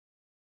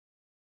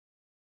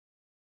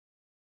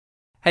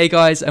Hey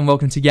guys, and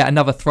welcome to yet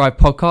another Thrive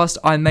podcast.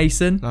 I'm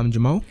Mason. I'm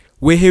Jamal.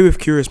 We're here with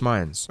Curious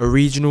Minds, a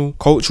regional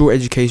cultural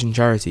education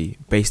charity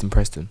based in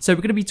Preston. So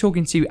we're going to be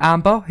talking to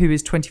Amber, who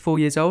is 24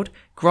 years old,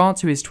 Grant,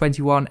 who is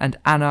 21, and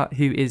Anna,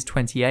 who is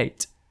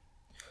 28.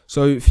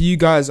 So for you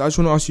guys, I just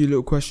want to ask you a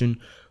little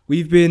question.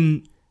 We've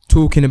been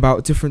talking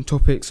about different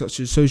topics such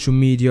as social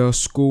media,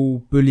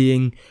 school,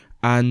 bullying,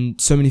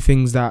 and so many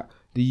things that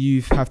the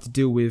youth have to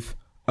deal with.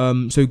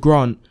 So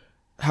Grant,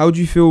 how do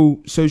you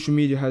feel social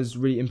media has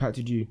really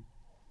impacted you?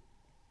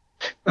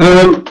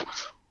 Well,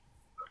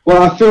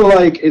 I feel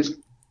like it's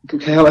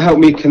helped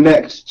me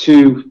connect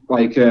to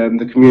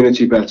the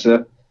community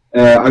better.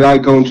 I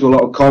like going to a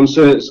lot of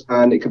concerts,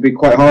 and it can be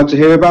quite hard to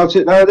hear about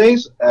it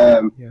nowadays.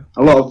 A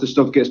lot of the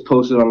stuff gets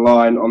posted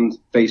online on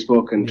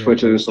Facebook and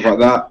Twitter and stuff like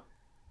that.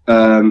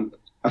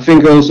 I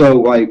think also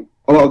like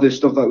a lot of this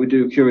stuff that we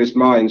do, Curious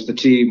Minds, the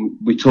team,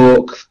 we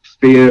talk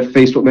via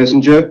Facebook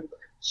Messenger.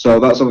 So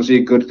that's obviously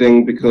a good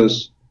thing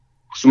because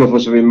some of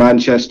us are in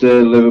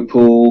Manchester,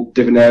 Liverpool,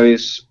 different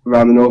areas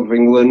around the north of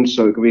England,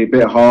 so it can be a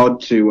bit hard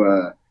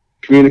to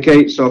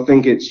communicate. So I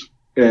think it's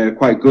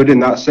quite good in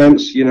that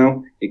sense, you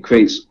know. It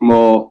creates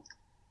more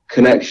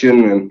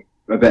connection and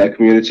a better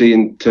community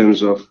in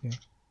terms of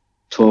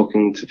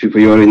talking to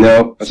people you already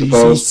know, I suppose.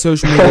 You see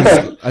social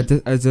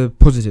media as a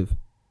positive?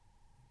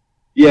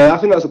 Yeah, I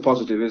think that's a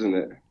positive, isn't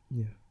it?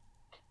 Yeah.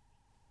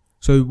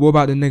 So what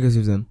about the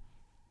negatives then?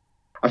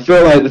 I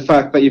feel like the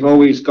fact that you've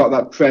always got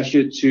that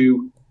pressure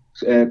to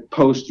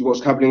post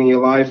what's happening in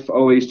your life,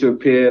 always to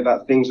appear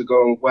that things are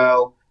going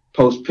well,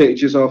 post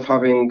pictures of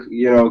having,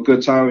 a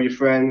good time with your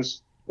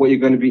friends, what you're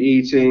going to be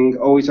eating,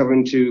 always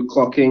having to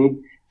clock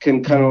in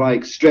can kind of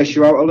like stress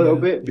you out a little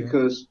bit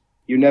because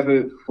you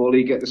never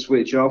fully get the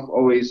switch off.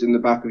 Always in the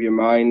back of your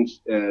mind,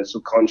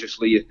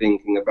 subconsciously you're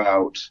thinking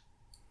about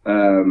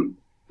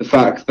the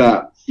fact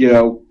that,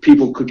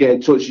 people could get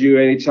in touch with you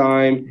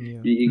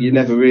anytime. You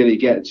never really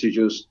get to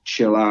just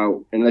chill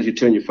out unless you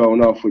turn your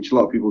phone off, which a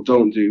lot of people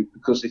don't do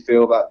because they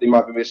feel that they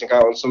might be missing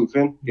out on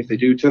something if they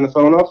do turn the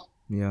phone off.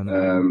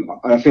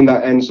 I think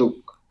that ends up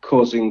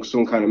causing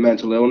some kind of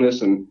mental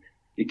illness, and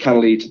it can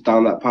lead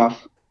down that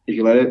path if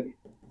you let it.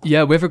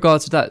 Yeah, with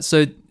regards to that,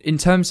 so in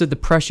terms of the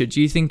pressure,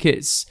 do you think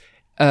it's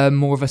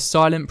more of a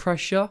silent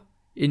pressure?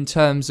 In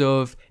terms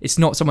of, it's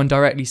not someone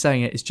directly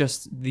saying it, it's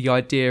just the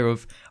idea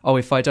of,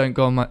 if I don't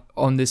go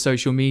on this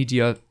social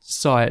media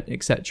site,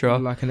 etc.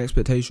 Like an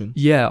expectation.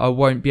 Yeah, I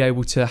won't be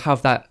able to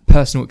have that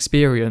personal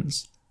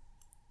experience.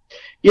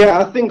 Yeah,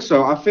 I think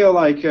so. I feel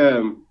like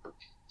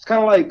it's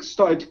kind of like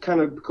started to kind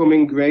of become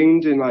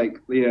ingrained in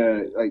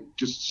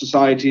just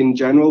society in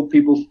general.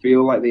 People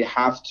feel like they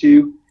have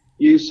to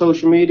use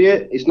social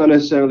media. It's not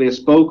necessarily a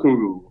spoken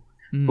rule.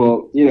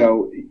 But,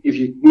 if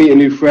you meet a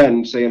new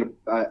friend, say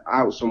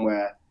out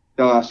somewhere,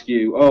 they'll ask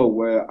you,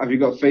 have you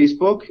got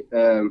Facebook?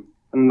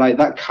 And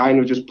that kind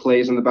of just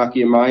plays in the back of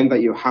your mind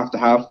that you have to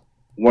have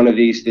one of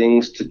these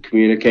things to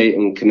communicate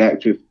and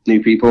connect with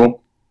new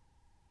people.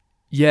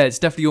 Yeah, it's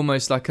definitely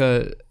almost like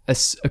a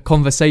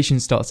conversation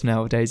starter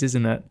nowadays,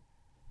 isn't it?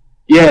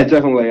 Yeah,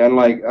 definitely. And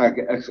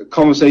a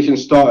conversation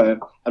starter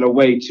and a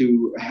way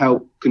to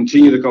help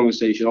continue the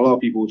conversation. A lot of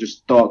people just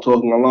start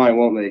talking online,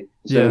 won't they?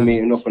 Instead of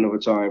meeting up another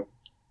time.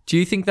 Do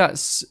you think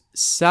that's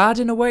sad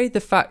in a way, the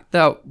fact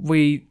that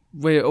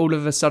we're all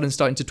of a sudden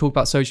starting to talk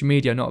about social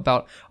media, not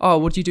about,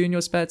 what do you do in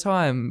your spare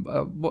time?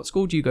 What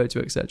school do you go to,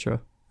 etc.?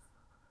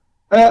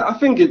 I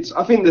think there's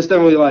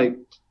definitely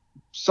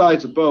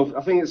sides of both.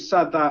 I think it's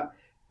sad that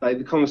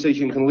the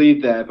conversation can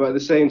lead there, but at the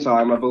same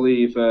time, I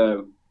believe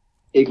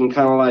it can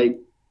kind of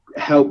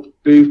help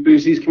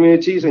boost these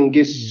communities and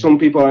give some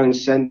people an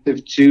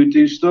incentive to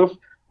do stuff,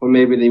 or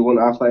maybe they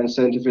wouldn't have that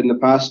incentive in the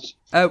past.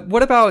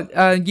 What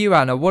about you,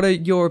 Anna? What are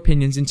your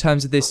opinions in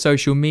terms of this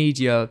social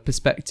media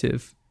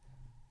perspective?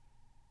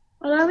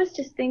 Well, I was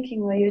just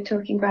thinking while you were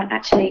talking, Grant,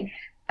 actually,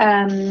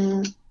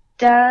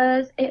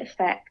 does it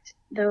affect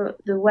the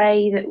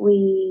way that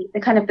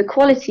the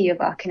quality of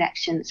our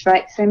connections,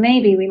 right? So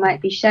maybe we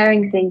might be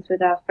sharing things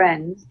with our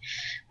friends,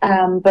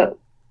 but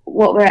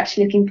what we're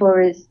actually looking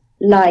for is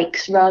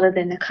likes rather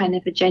than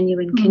a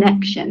genuine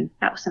connection.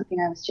 That was something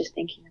I was just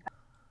thinking about.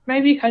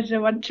 Maybe because I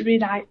want to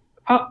be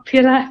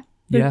popular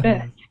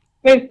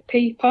with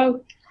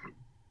people,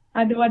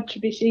 and I want to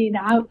be seen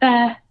out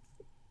there.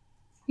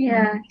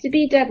 Yeah, to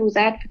be devil's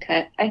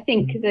advocate, I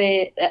think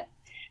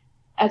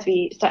as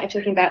we started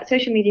talking about,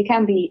 social media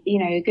can be,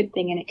 a good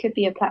thing, and it could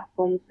be a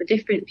platform for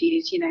different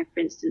views, for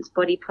instance,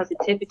 body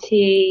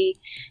positivity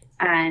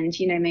and,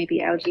 maybe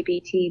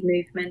LGBT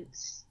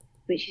movements,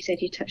 which you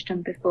said you touched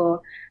on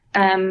before.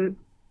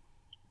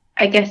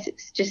 I guess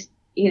it's just,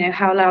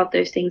 how loud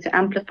those things are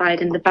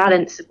amplified and the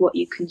balance of what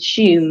you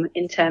consume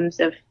in terms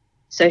of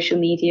social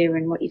media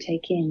and what you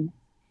take in.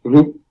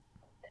 Mm-hmm. Does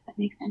that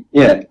make sense?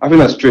 Yeah, I think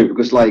that's true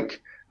because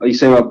like you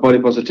say about body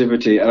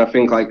positivity, and I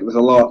think there's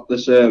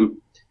something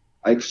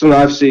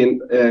I've seen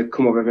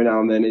come up every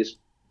now and then is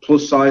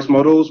plus size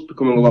models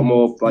becoming a lot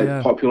more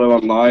popular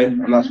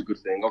online, and that's a good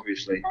thing,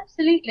 obviously.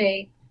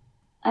 Absolutely.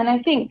 And I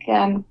think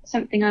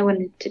something I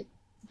wanted to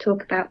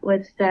talk about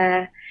was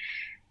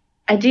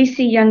I I do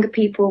see younger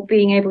people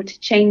being able to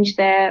change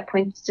their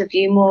points of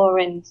view more,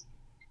 and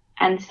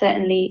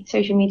certainly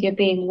social media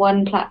being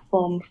one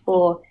platform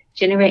for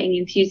generating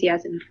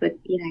enthusiasm for,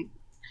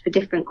 for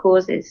different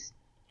causes.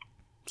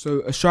 So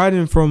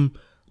aside from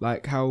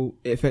like how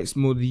it affects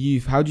more the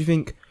youth, how do you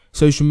think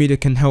social media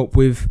can help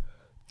with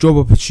job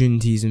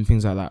opportunities and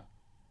things like that?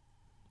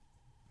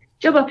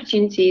 Job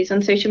opportunities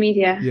on social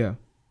media? Yeah.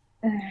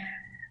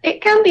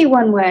 It can be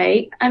one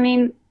way. I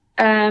mean,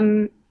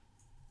 to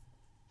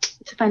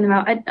find them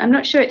out. I'm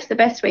not sure it's the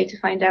best way to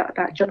find out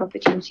about job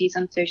opportunities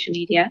on social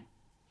media.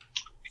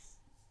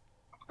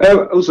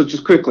 Also,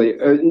 just quickly,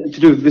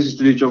 this is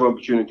to do job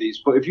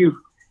opportunities, but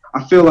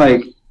I feel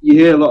like you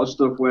hear a lot of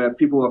stuff where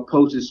people have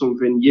posted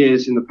something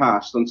years in the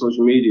past on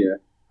social media,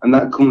 and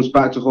that comes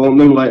back to haunt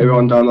them later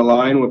on down the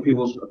line, where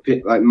people's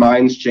like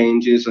minds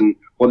changes and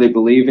what they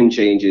believe in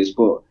changes.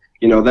 But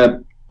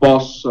their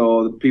boss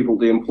or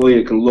the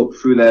employer can look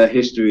through their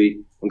history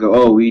and go,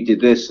 "Oh, we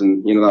did this,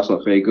 and that's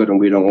not very good, and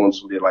we don't want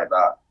somebody like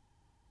that."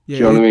 Yeah,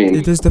 do you know what I mean?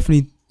 It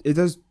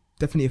does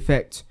definitely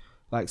affect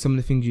like some of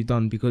the things you've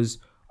done, because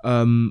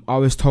I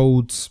was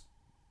told,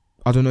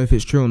 I don't know if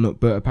it's true or not,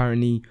 but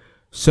apparently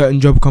certain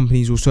job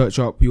companies will search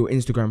up your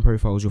Instagram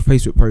profiles, your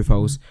Facebook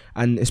profiles,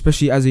 and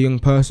especially as a young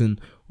person,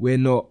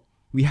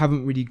 we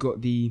haven't really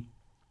got the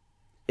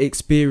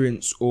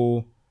experience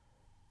or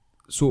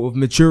sort of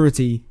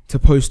maturity to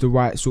post the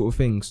right sort of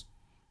things.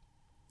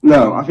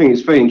 No, I think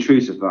it's very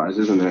intrusive, that is,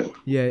 isn't it?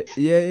 Yeah, it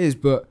is,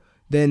 but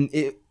then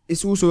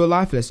it's also a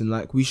life lesson.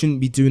 Like, we shouldn't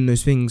be doing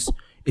those things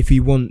if we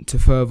want to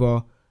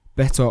further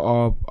better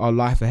our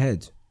life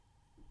ahead.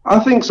 I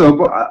think so,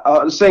 but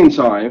at the same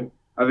time,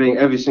 I think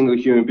every single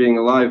human being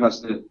alive has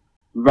the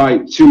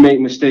right to make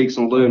mistakes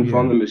and learn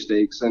from the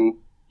mistakes. And,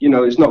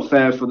 it's not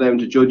fair for them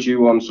to judge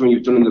you on something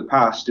you've done in the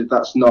past if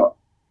that's not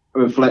a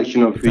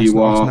reflection of who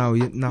you are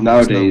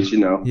nowadays,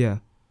 Yeah.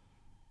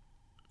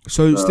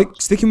 So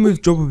sticking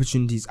with job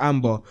opportunities,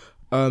 Amber,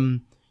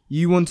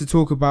 you want to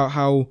talk about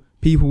how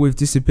people with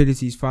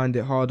disabilities find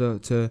it harder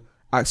to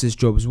access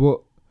jobs.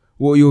 What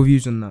are your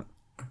views on that?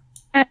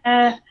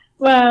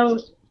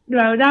 Well,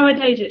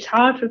 nowadays it's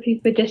hard for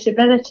people with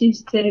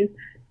disabilities to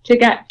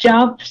get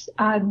jobs,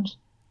 and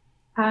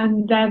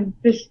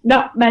there's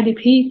not many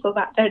people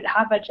that don't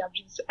have a job.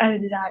 It's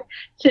only like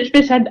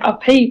 6% of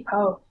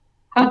people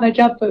have a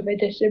job with a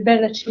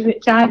disability,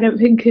 which I don't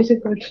think is a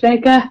good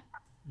figure.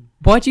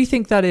 Why do you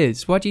think that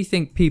is? Why do you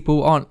think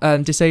people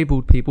aren't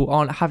disabled people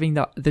aren't having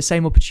the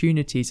same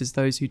opportunities as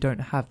those who don't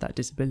have that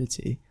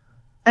disability?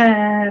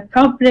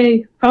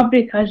 Probably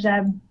because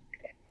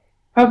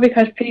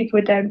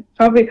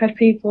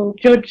people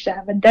judge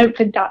them and don't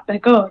think that they're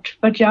good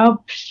for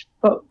jobs.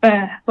 But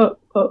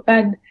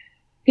then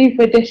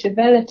people with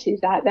disabilities,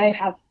 that they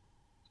have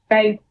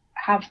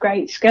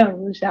great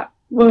skills that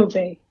will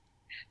be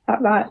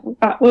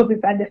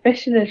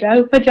beneficial as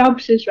well for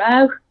jobs as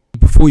well.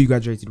 Before you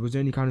graduated, was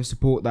there any kind of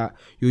support that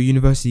your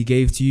university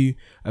gave to you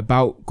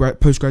about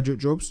postgraduate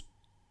jobs?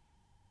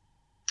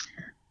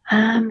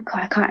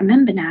 I can't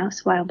remember now.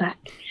 It's a while back.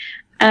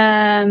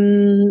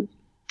 I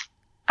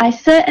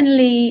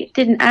certainly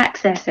didn't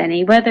access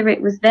any. Whether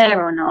it was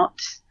there or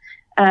not,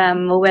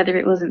 or whether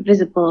it wasn't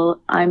visible,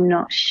 I'm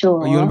not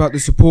sure. Are you on about the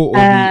support or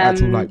the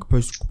actual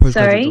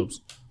postgraduate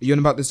jobs? Are you on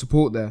about the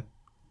support there?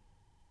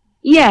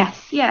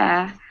 Yes,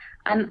 yeah.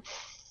 And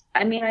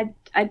I mean,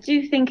 I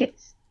do think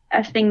it's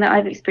a thing that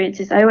I've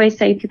experienced. Is I always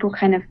say people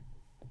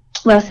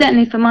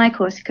certainly for my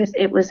course, because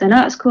it was an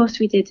arts course,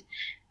 we did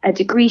a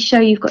degree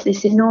show. You've got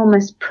this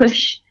enormous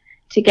push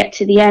to get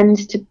to the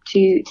end,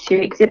 to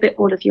exhibit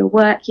all of your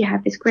work. You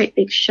have this great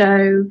big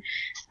show.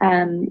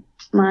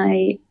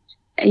 My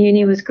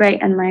uni was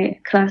great and my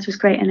class was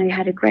great and I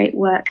had a great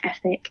work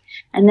ethic.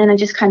 And then I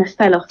just kind of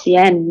fell off the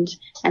end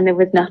and there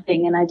was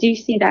nothing. And I do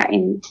see that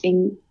in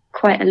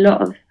quite a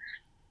lot of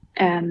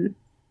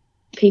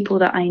people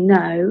that I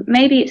know.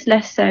 Maybe it's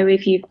less so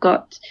if you've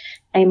got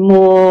a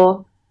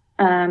more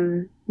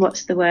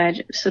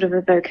sort of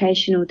a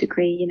vocational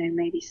degree,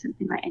 maybe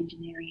something like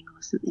engineering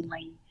or something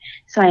like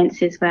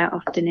sciences, where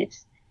often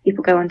it's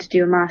people go on to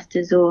do a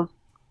master's or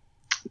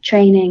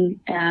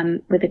training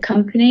with a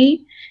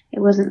company.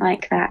 It wasn't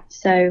like that.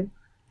 So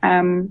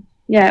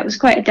it was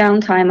quite a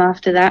downtime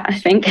after that, I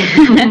think.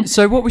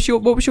 So what was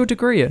your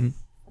degree in?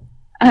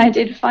 I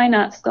did fine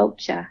art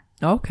sculpture.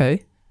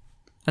 Okay.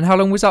 And how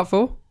long was that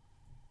for?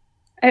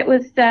 It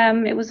was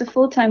a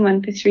full-time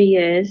one for 3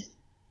 years.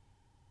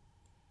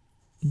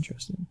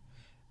 Interesting.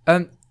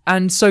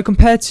 And so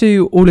compared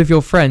to all of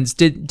your friends,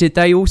 did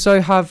they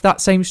also have that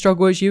same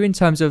struggle as you in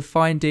terms of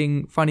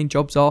finding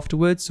jobs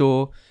afterwards,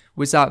 or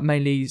was that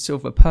mainly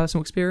sort of a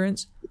personal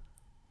experience?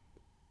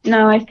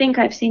 No, I think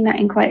I've seen that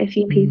in quite a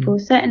few people,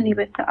 certainly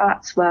with the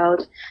arts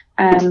world,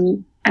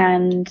 and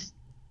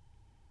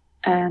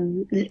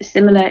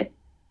similar,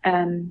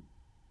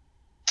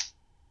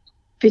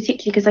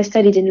 particularly because I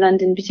studied in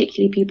London,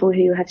 particularly people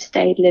who have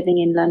stayed living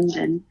in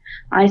London.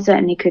 I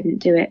certainly couldn't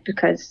do it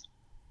because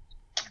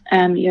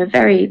you're a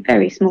very,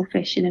 very small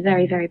fish in a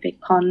very, very big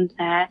pond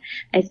there.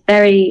 It's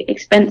very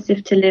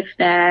expensive to live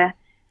there.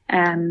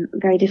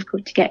 very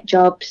difficult to get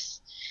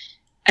jobs.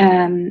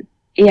 Yeah,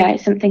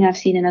 it's something I've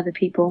seen in other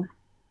people.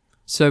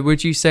 So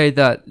would you say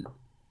that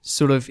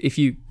sort of if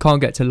you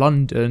can't get to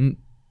London,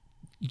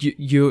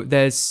 you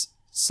there's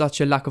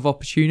such a lack of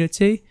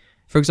opportunity?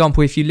 For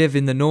example, if you live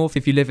in the north,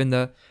 if you live in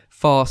the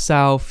far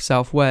south,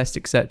 southwest,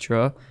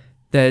 etc.,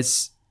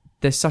 there's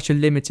such a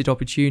limited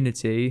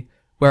opportunity.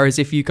 Whereas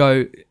if you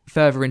go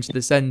further into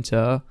the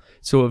centre,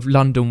 sort of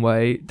London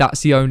way,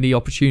 that's the only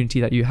opportunity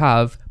that you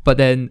have. But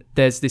then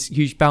there's this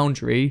huge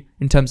boundary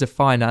in terms of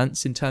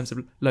finance, in terms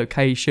of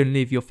location,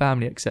 leave your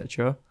family,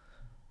 etc.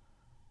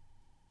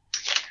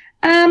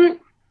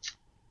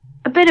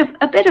 A bit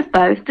of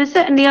both. There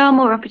certainly are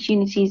more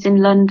opportunities in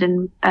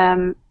London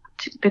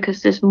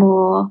because there's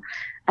more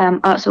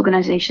arts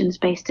organisations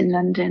based in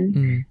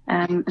London,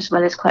 as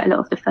well as quite a lot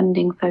of the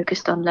funding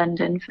focused on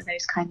London for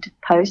those kind of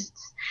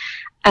posts.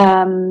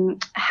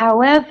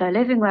 However,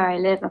 living where I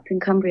live up in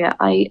Cumbria,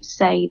 I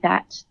say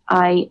that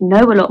I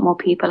know a lot more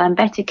people. I'm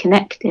better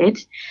connected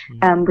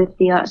with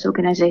the arts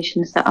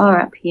organisations that are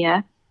up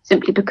here,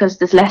 simply because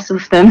there's less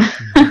of them.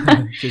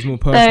 It's more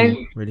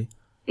personal, really.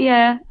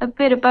 Yeah, a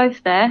bit of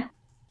both there.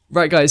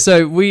 Right, guys,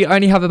 so we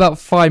only have about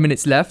 5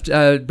 minutes left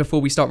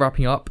before we start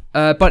wrapping up.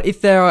 But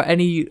if there are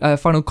any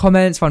final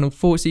comments, final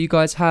thoughts that you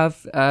guys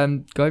have,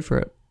 go for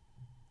it.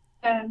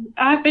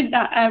 I think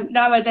that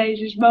nowadays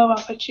there's more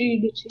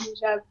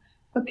opportunities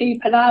for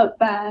people out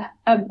there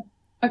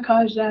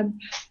because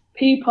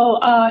people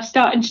are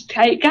starting to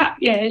take gap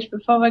years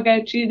before they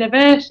go to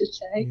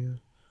university,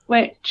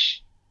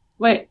 which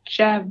is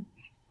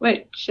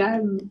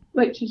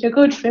a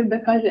good thing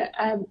because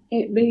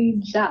it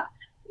means that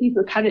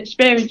people can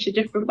experience a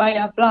different way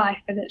of life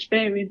and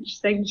experience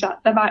things that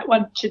they might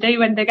want to do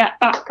when they get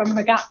back from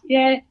the gap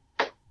year.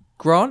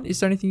 Grant, is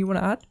there anything you want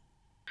to add?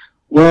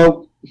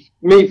 Well,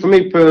 for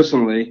me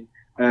personally,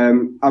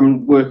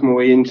 I'm working my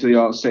way into the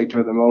arts sector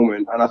at the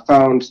moment, and I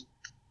found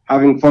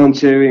having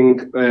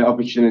volunteering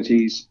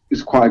opportunities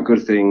is quite a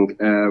good thing.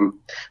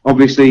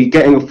 Obviously,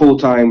 getting a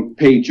full-time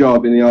paid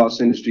job in the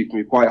arts industry can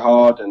be quite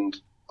hard, and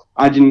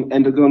I didn't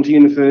end up going to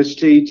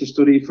university to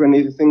study for any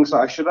of the things that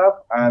I should have,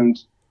 and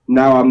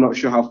now I'm not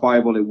sure how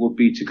viable it would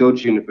be to go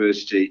to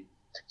university.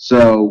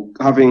 So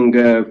having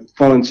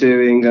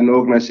volunteering and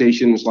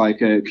organisations like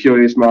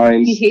Curious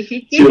Minds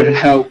to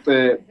help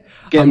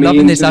get me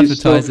into this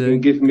stuff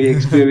and give me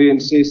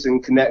experiences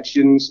and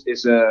connections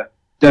is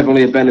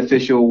definitely a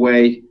beneficial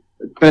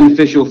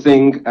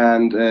thing,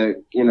 and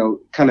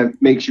kind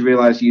of makes you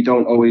realise you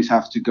don't always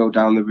have to go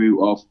down the route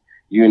of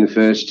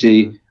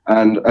university.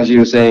 And as you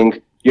were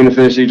saying,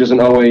 university doesn't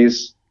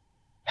always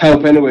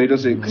help anyway,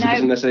 does it? Because it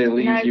doesn't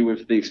necessarily leave you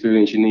with the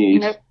experience you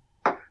need.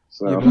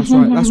 So. Yeah, that's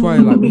right. That's why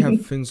like we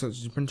have things such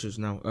as apprenticeships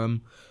now.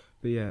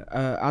 But yeah,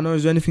 Anna,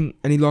 is there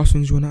any last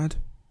things you want to add?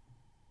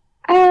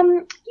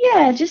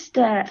 Yeah, just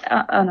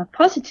on a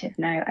positive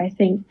note, I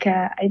think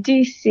I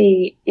do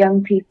see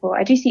young people.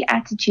 I do see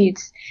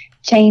attitudes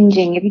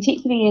changing,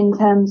 particularly in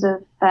terms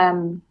of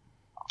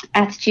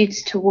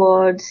attitudes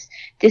towards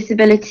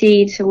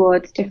disability,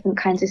 towards different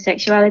kinds of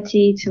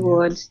sexuality,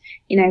 towards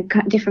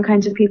different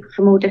kinds of people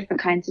from all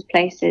different kinds of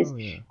places.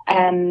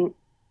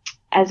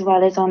 As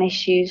well as on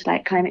issues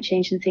like climate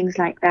change and things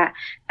like that.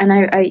 And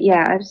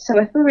so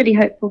I feel really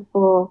hopeful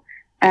for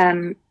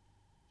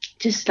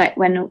just like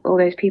when all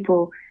those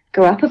people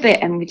grow up a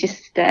bit and we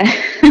just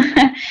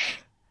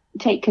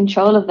take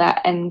control of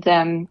that. And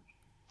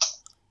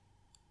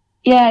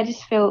I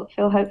just feel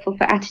hopeful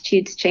for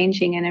attitudes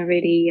changing in a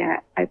really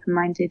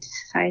open-minded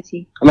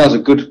society. And that's a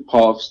good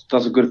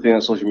thing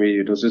that social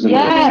media does, isn't it?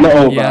 It's not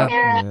all bad.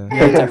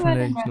 Yeah,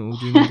 definitely.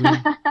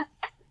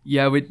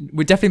 Yeah,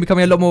 we're definitely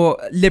becoming a lot more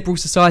liberal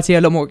society,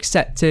 a lot more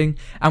accepting,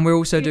 and we're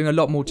also doing a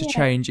lot more to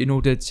change in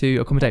order to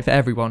accommodate for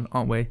everyone,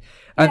 aren't we?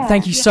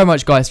 Thank you so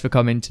much, guys, for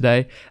coming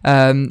today.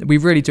 We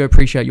really do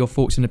appreciate your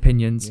thoughts and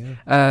opinions.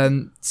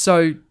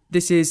 So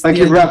this is... Thank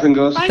you for having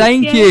us.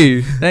 Thank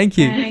you.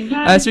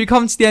 So we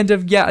come to the end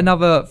of yet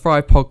another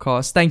Thrive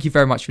podcast. Thank you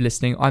very much for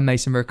listening. I'm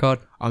Mason Ricard.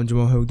 I'm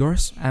Jamal Hill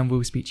Doris. And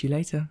we'll speak to you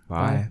later.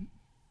 Bye.